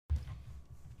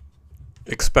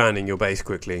expanding your base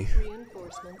quickly.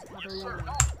 Reinforcements have arrived.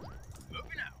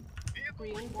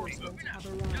 Reinforcements have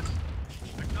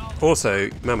arrived. Also,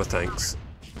 mammoth tanks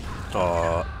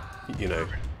are, you know,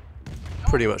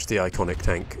 pretty much the iconic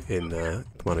tank in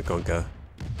Command & Conquer.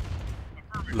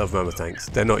 Love mammoth tanks.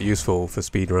 They're not useful for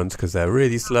speed runs because they're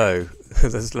really slow. They're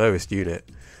the slowest unit,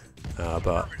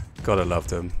 but gotta love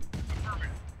them.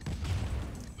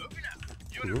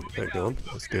 Ooh, they're gone.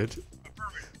 That's good.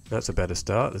 That's a better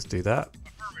start. Let's do that.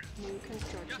 New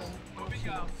construction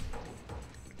optional.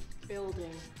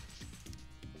 Building.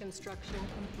 Construction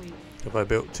complete. Have I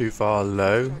built too far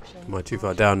low? Am I too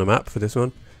far down the map for this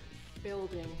one?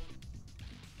 Building.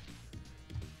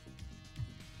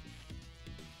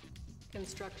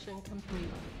 Construction complete.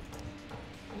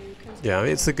 New construction. Yeah, I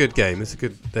mean, it's a good game. It's a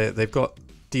good. They've got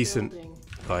decent Building.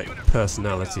 like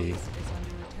personality, Base is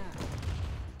under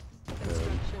attack.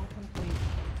 Construction complete.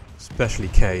 especially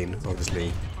Kane, obviously.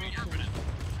 Option.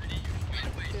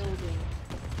 Building.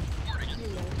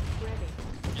 Unit ready.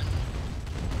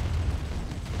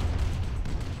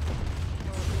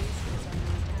 Our base is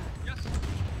under attack.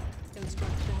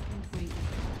 Construction complete.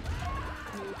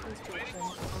 New construction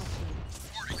option.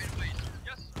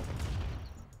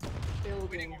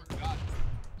 Building.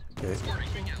 Okay,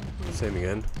 Construction complete. same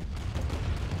again.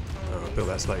 Our Oh, I base built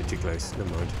that is slightly too under close. Never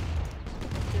mind.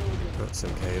 attack. Building. That's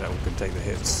okay. That one can take the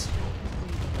hits.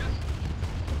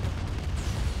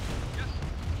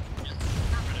 Construction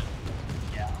complete.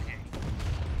 Our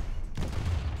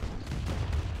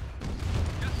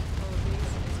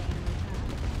base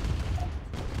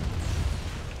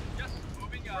is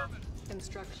under attack.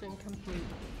 Construction complete.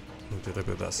 Or did I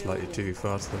build that slightly too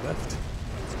far to the left?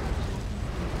 Construction complete.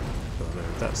 Oh no,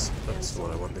 that's the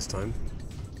one I want this time.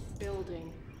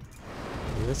 Building.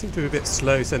 Yeah, they seem to be a bit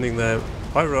slow sending their.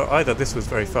 Either this was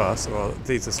very fast, or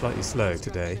these are slightly slow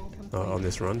today on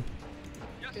this run.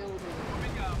 Building.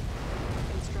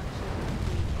 Construction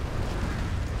complete.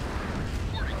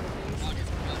 Our base is under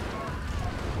attack.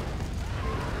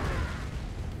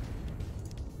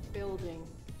 Building.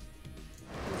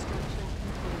 Construction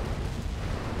complete.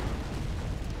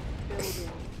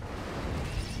 Building.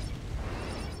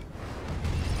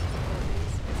 Our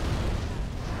base is under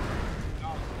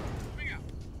attack.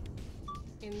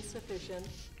 Insufficient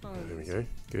funds. There we go.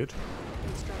 Good.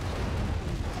 Construction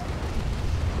complete.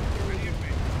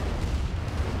 Building.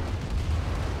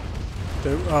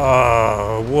 Don't.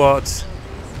 Ah, what?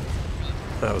 Our base is under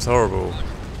attack. That was horrible.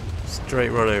 Straight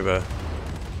run over.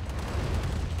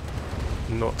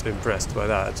 Not impressed by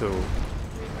that at all.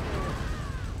 Repair.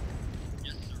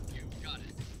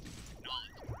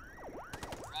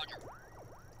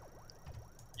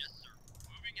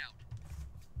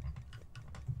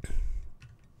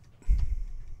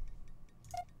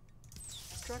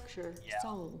 Structure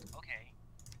sold. Okay.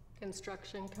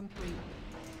 Construction complete.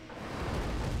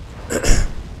 I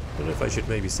don't know if I should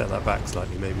maybe set that back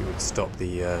slightly. Maybe it would stop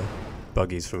the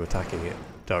buggies from attacking it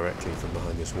directly from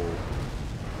behind this wall.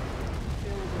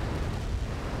 Building.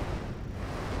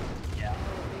 Yeah.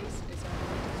 Our base is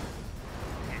under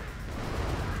attack.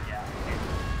 Yeah.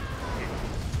 Building.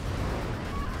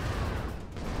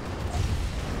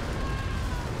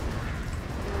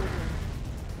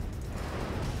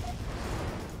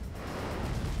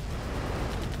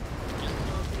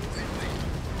 Our base is under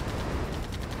attack.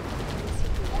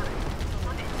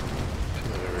 I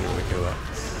don't really want to kill that.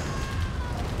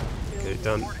 Okay,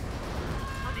 done. Unit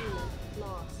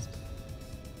lost.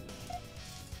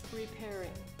 Repairing.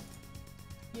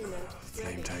 Unit Flame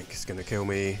ready. tank is going to kill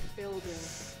me Building.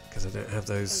 because I don't have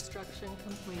those Construction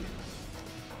complete.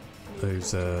 New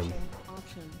Those, construction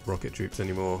options. rocket troops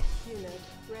anymore. Unit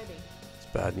ready. It's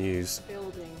bad news.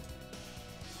 Building.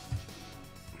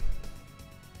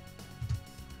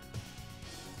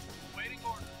 Waiting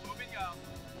order. Moving out.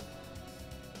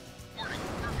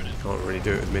 Can't really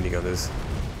do it with minigunners.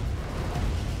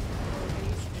 Our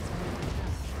base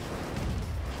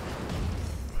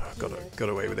is under attack. Got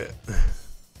away with it.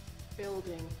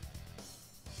 Building.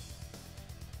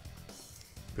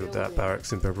 Build that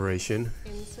barracks in preparation.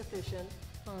 Insufficient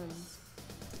funds.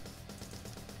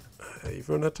 You've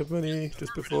run out of money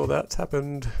just before that's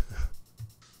happened.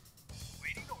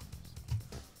 Waiting orders.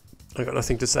 I got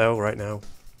nothing to sell right now.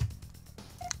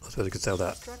 I suppose I could sell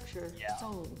that. Structure Yeah.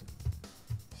 sold.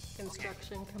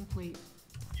 Construction complete.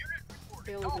 Unit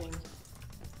reporting. Building.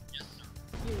 Yes, sir.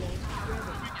 Unit ready.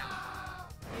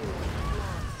 Unit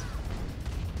lost.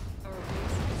 Our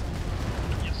base is under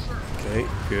attack. Yes, sir. Okay,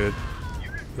 good.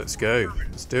 Let's go.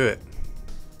 Let's do it.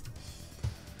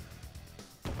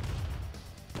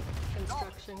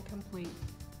 Construction complete.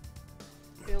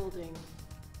 Building.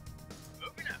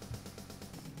 Moving out.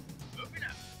 Moving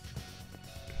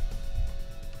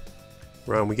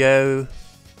Round we go.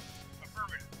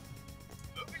 Affirmative.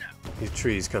 Moving out. These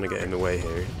trees kind of get in the way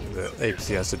here. The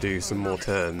APC has to do some more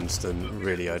turns than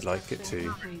really I'd like it to.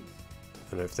 I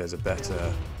don't know if there's a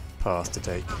better path to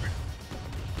take.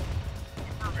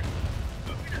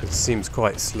 It seems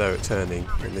quite slow at turning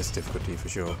in this difficulty for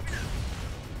sure.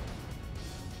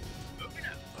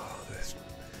 Oh,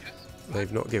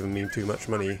 they've not given me too much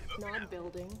money. Nod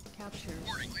building captured.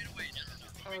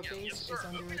 Our base is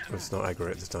under attack. It's not aggro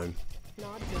at this time.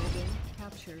 Nod building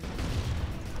captured.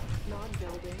 Nod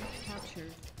building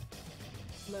captured.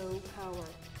 Low power.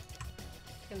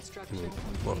 Construction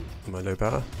What? complete. Am I low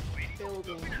power?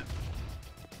 Building.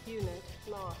 Unit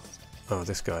lost. Oh,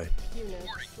 this guy. Unit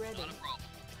ready.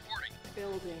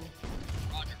 Building.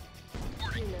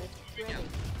 Unit ready.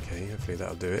 Okay, hopefully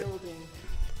that'll do it. Building.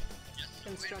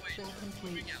 Construction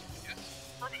complete. Unit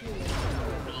ready.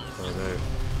 Oh no.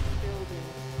 Building.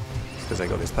 It's because I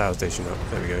got this power station up.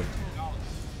 There we go.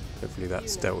 Hopefully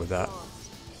that's Unit dealt with that. lost.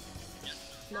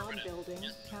 Nod building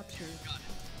captured.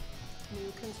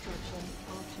 New construction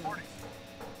options.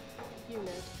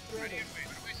 Unit ready.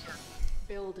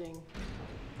 Building.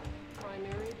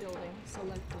 Primary building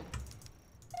selected.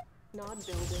 Nod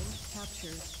building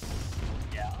captured.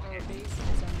 Our base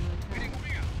is under attack.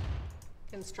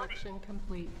 Construction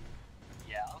complete.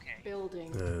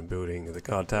 Building. Building the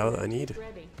guard tower that I need.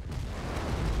 Ready.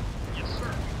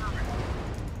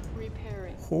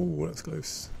 Repairing. Oh, that's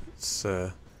close. Let's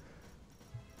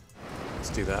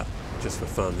do that just for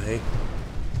fun, hey?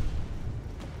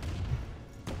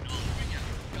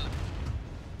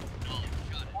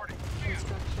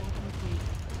 Construction complete.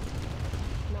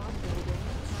 Nod building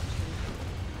captured.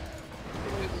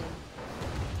 Building.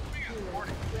 Unit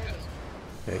ready.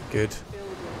 Okay, good.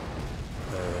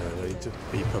 Building. I need to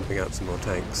be pumping out some more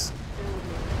tanks.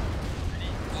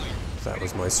 Building. That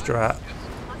was my strat.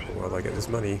 While I get this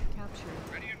money, Captured.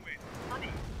 Nod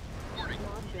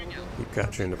building. keep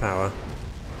capturing the power.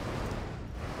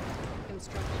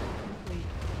 Construction complete.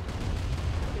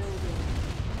 Building.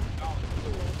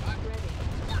 Unit ready.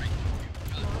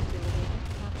 Nod building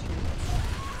captured.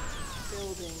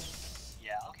 Building.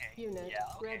 Unit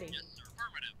ready.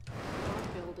 Nod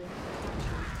building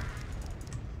captured.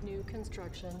 New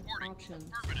construction options.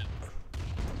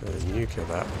 There's you kill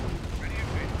that.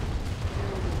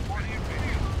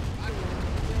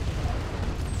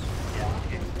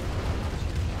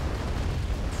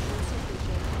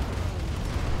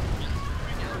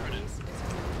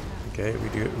 Okay, we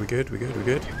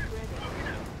good.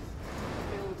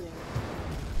 Building.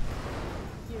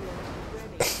 Unit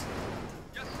ready.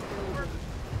 Building.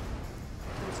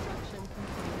 Construction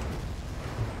complete.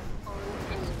 On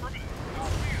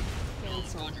hold.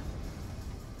 Cancel.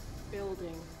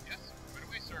 Building.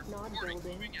 Nod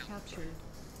building captured.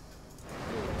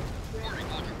 Unit ready.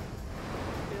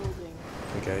 Building.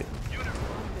 Okay, Nod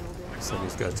building. send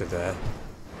these guys to there.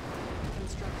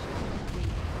 Construction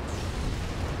complete.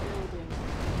 Building.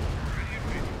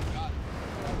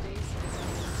 Our base is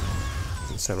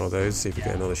under And sell all those, see if we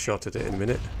get another shot at it in a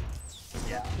minute.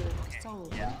 captured.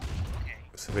 Sold.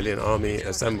 Civilian army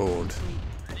assembled.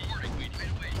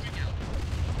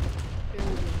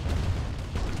 Building.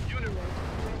 Unit ready.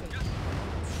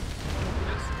 Our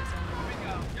base is under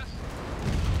attack.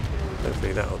 Building.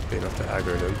 Hopefully that'll be enough to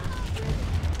aggro them.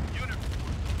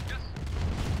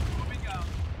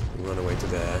 We'll run away to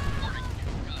there.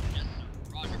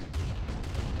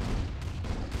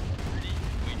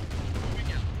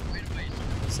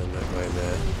 Send that guy in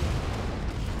there.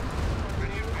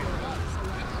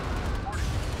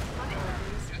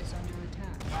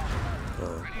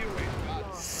 Oh,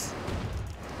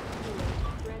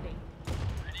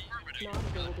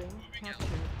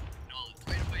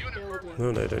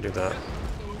 oh no, don't do that.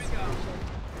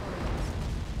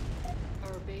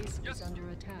 Our base is under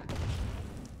attack.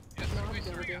 Nod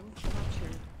building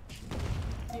captured.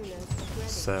 Units ready.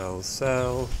 Sell,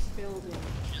 sell. Building.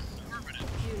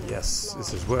 Unit Yes, this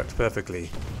lost. has worked perfectly.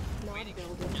 Nod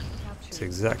building captured. It's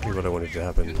exactly what I wanted to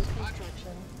happen. New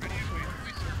construction options.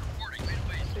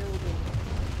 Building.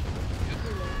 Unit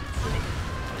ready.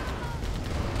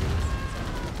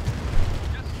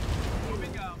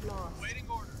 Unit lost. Waiting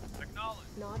order. Acknowledge.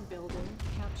 Nod building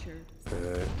captured.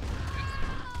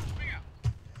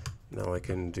 Now I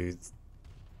can do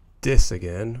this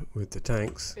again with the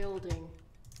tanks Building.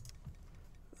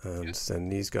 and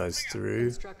send these guys through.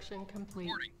 Construction complete.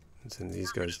 And send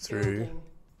these guys through. Building.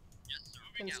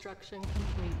 Construction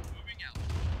complete.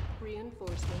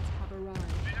 Reinforcements have arrived.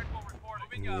 Vehicle report.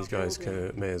 And these guys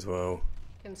may as well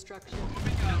Construction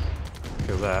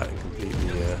kill that and complete the,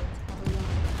 have arrived.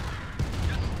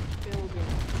 Building.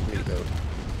 complete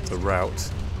the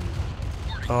route.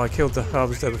 Oh, I killed the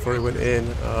harvester before he went in.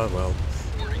 Oh well.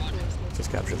 Reinforcements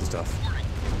Just capture the stuff.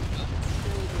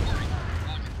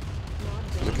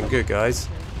 building. Looking good, guys.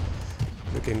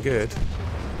 Looking good.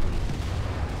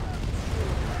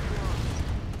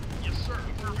 Yes, sir.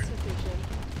 Affirmative. Insufficient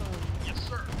funds. Yes,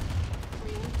 sir.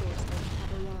 Reinforcements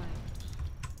have arrived.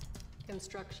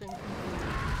 Construction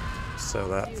complete. Sell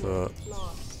that for. Unit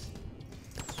lost.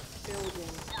 Building.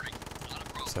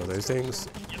 Sell those things.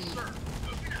 Yes, sir.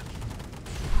 Moving out.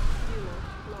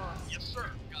 Unit lost. Yes, sir.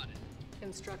 Got it.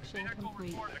 Construction Vehicle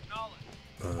complete. report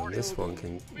acknowledged. This one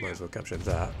can might as well capture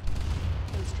that.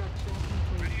 Construction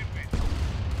complete. Ready and waiting.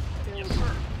 Yes, Building.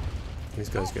 sir. These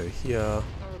guys go here. Our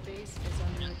base is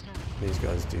under attack. These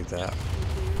guys do that.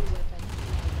 Nuclear weapon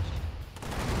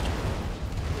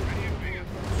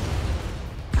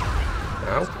launched.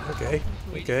 Ow. Okay.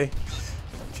 Okay.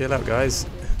 Chill out, guys.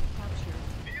 Captured.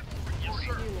 Yes,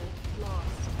 sir. Unit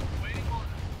lost. Waiting order.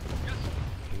 Yes,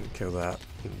 sir. Kill that.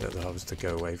 Let the harvester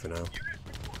go away for now. Unit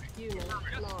reporting. Unit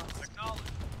lost. Acknowledged.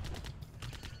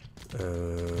 I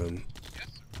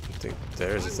think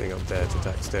there is a thing up there to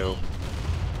attack still.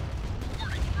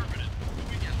 Reporting. Affirmative.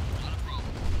 Moving out. Not a problem.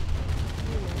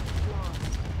 Unit lost.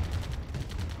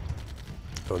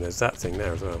 Oh, and there's that thing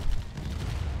there as well.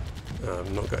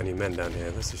 I've not got any men down here.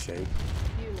 That's a shame.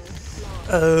 Unit lost.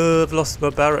 I've lost my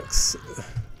barracks.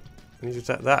 I need to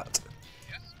attack that.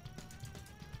 Yes.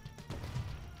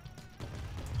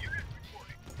 Unit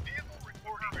reporting. Vehicle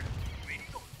reporting.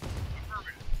 Waiting order.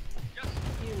 Affirmative. Yes, sir.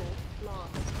 Unit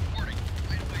lost. Reporting.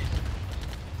 Right away, sir.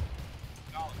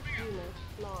 Acknowledged. Unit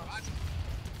lost. Roger.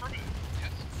 Affirmative.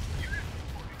 Yes. Unit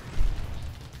reporting.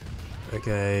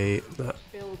 Okay, that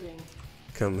Building.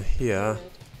 come here.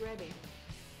 Unit ready.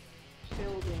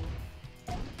 Building.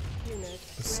 Unit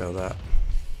Sell ready. that.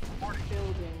 Reporting.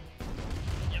 Building.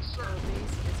 Yes, sir. Our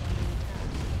base is under attack.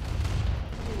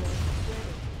 Unit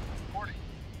ready. Reporting.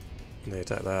 And they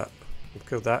attack that. We've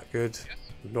killed that. Good. Yes, sir.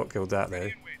 We've not killed that though.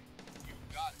 Ready and waiting. You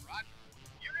got it, Roger.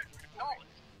 Unit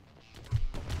acknowledged.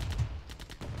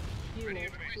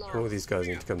 Unit lost. All these guys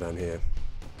need to come down here.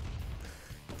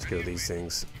 Let's kill these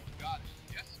things. You got it.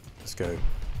 Yes, sir. Let's go.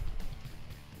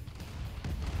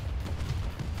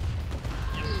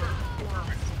 Yes, sir.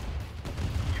 Lost.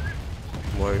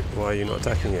 Why are you not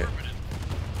attacking it?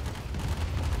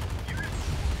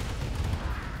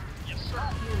 Yes, sir.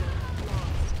 Unit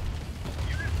lost.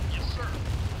 Unit. Yes, sir. Yes, sir.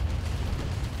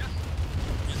 Yes, sir.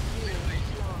 Unit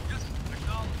lost. Yes, sir.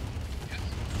 Acknowledged. Yes,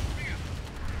 sir. Moving out.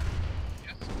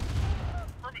 Yes, sir.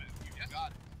 Affirmative. You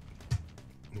got it.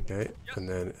 Okay, and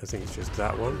then I think it's just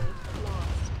that one. Unit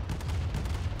lost.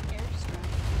 Airstrike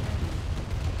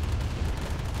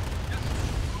Yes, sir.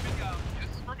 Moving out. Yes,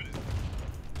 affirmative.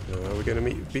 We're going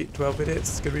to beat 12 minutes.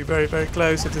 It's going to be very, very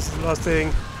close if this is the last thing.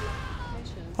 ready.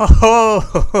 Mission. Oh,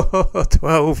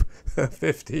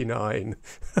 12:59.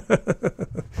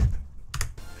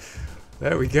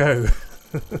 There we go.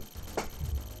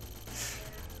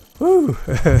 Woo!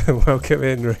 Welcome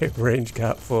in, Range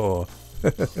Cap 4.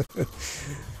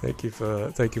 Thank you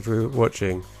for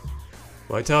watching.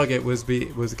 My target was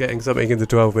getting something in the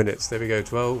 12 minutes. There we go,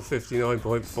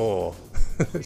 12:59.4.